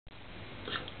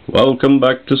Welcome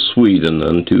back to Sweden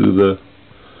and to the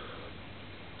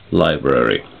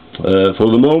library.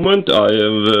 For the moment I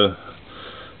am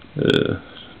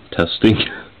testing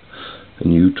a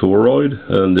new toroid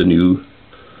and a new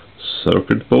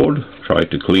circuit board. Try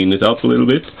to clean it up a little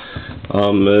bit.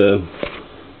 I'm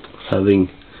having,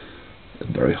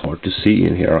 very hard to see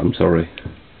in here, I'm sorry,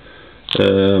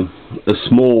 a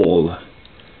small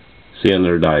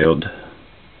Zener diode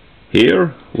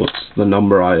here. What's the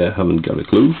number? I haven't got a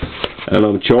clue. And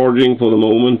I'm charging for the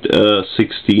moment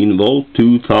 16 volt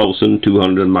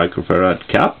 2200 microfarad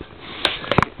cap.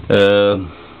 The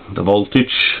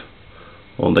voltage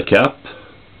on the cap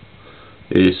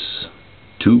is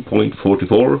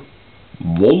 2.44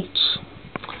 volts,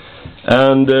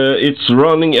 and it's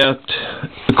running at,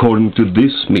 according to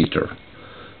this meter,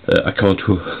 I can't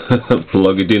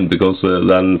plug it in because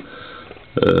then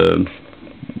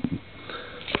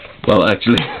well,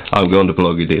 actually I'm going to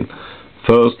plug it in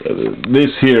first.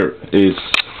 This here is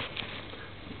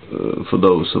for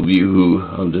those of you who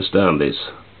understand this.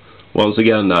 Once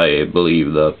again, I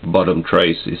believe the bottom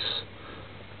trace is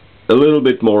a little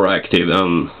bit more active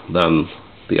than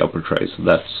the upper trace.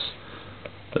 That's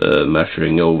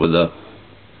measuring over the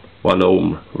 1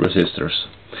 ohm resistors.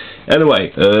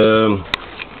 Anyway,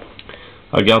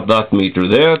 I got that meter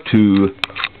there to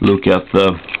look at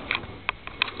the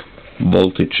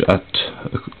voltage at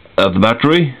the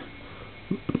battery,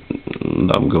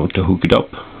 and I'm going to hook it up.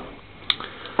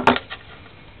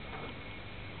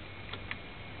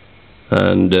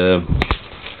 And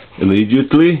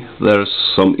immediately there's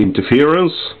some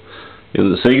interference in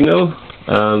the signal,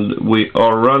 and we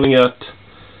are running at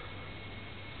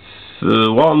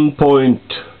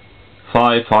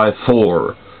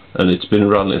 1.554, and it's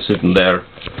been sitting there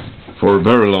for a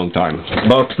very long time.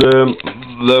 But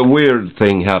the weird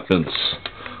thing happens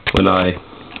when I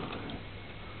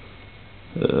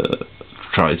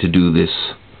try to do this.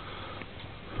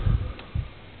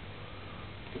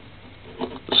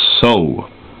 So,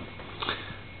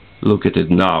 look at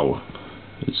it now.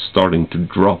 It's starting to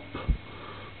drop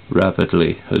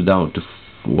rapidly down to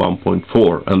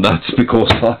 1.4, and that's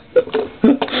because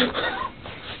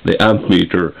the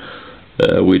ammeter,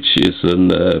 which is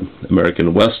an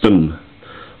American Western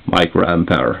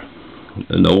microampere,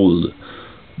 an old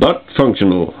but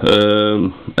functional,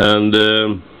 and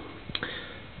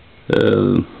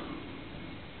the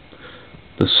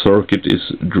circuit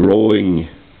is drawing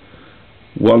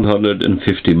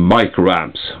 150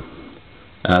 microamps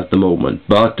at the moment,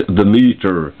 but the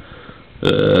meter,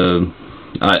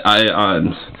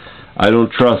 I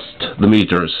don't trust the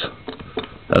meters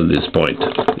at this point.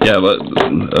 Yeah, but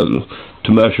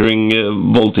to measuring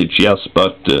voltage, yes,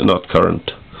 but not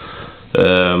current.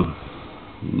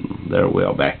 There we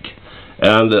are back.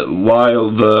 And while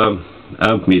the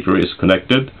ammeter is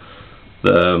connected,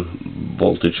 the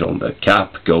voltage on the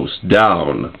cap goes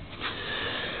down,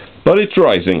 but it's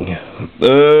rising.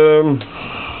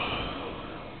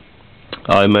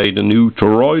 I made a new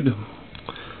toroid,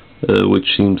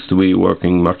 which seems to be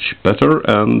working much better,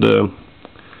 and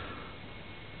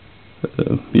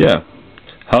yeah,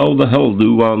 how the hell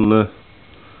do one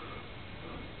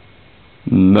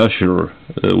measure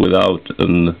without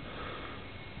a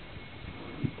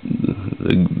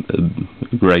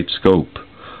great scope?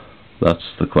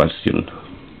 That's the question.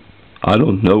 I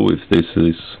don't know if this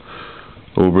is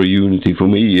over Unity for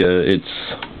me.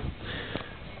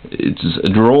 It's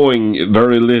drawing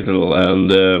very little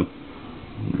and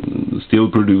still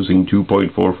producing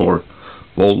 2.44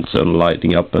 volts and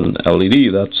lighting up an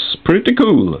LED. That's pretty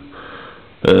cool.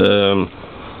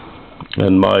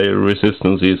 And my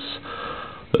resistance is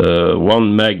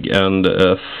 1 meg and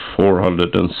a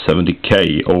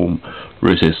 470k ohm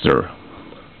resistor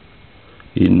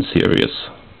in series.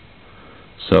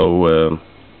 So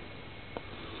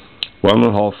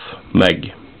 1.5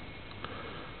 meg.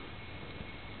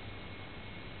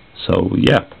 So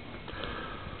yeah,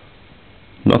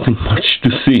 nothing much to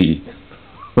see.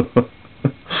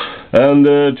 And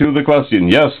to the question,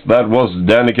 yes, that was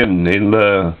Daniken in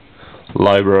the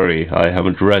library. I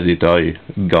haven't read it, I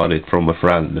got it from a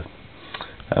friend.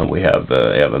 And we have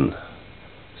even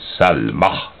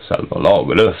Selma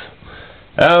Lagerlöf.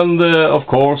 And of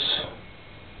course,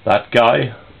 that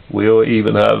guy. We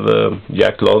even have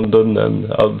Jack London and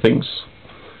other things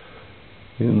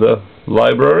in the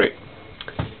library.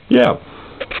 Yeah,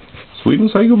 Sweden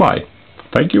say goodbye.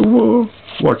 Thank you for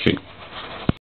watching.